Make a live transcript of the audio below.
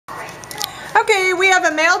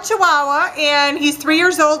have a male Chihuahua, and he's 3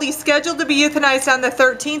 years old. He's scheduled to be euthanized on the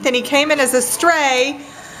 13th, and he came in as a stray.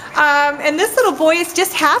 And this little boy is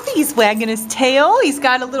just happy. He's wagging his tail. He's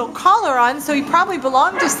got a little collar on, so he probably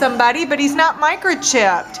belonged to somebody, but he's not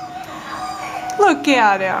microchipped. Look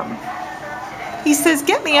at him. He says,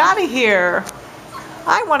 get me out of here.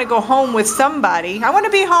 I want to go home with somebody. I want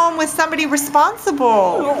to be home with somebody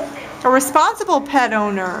responsible. A responsible pet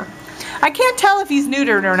owner. I can't tell if he's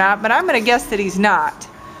neutered or not, but I'm going to guess that he's not.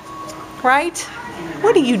 Right?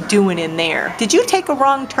 What are you doing in there? Did you take a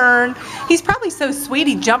wrong turn? He's probably so sweet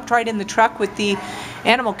he jumped right in the truck with the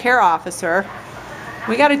animal care officer.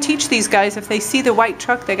 We got to teach these guys, if they see the white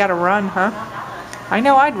truck, they got to run, huh? I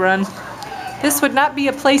know I'd run. This would not be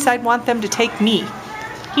a place I'd want them to take me.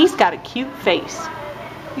 He's got a cute face.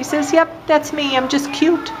 He says, yep, that's me. I'm just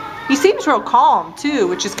cute. He seems real calm, too,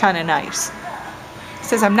 which is kind of nice. He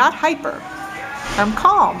says, I'm not hyper. I'm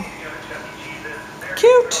calm.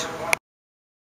 Cute.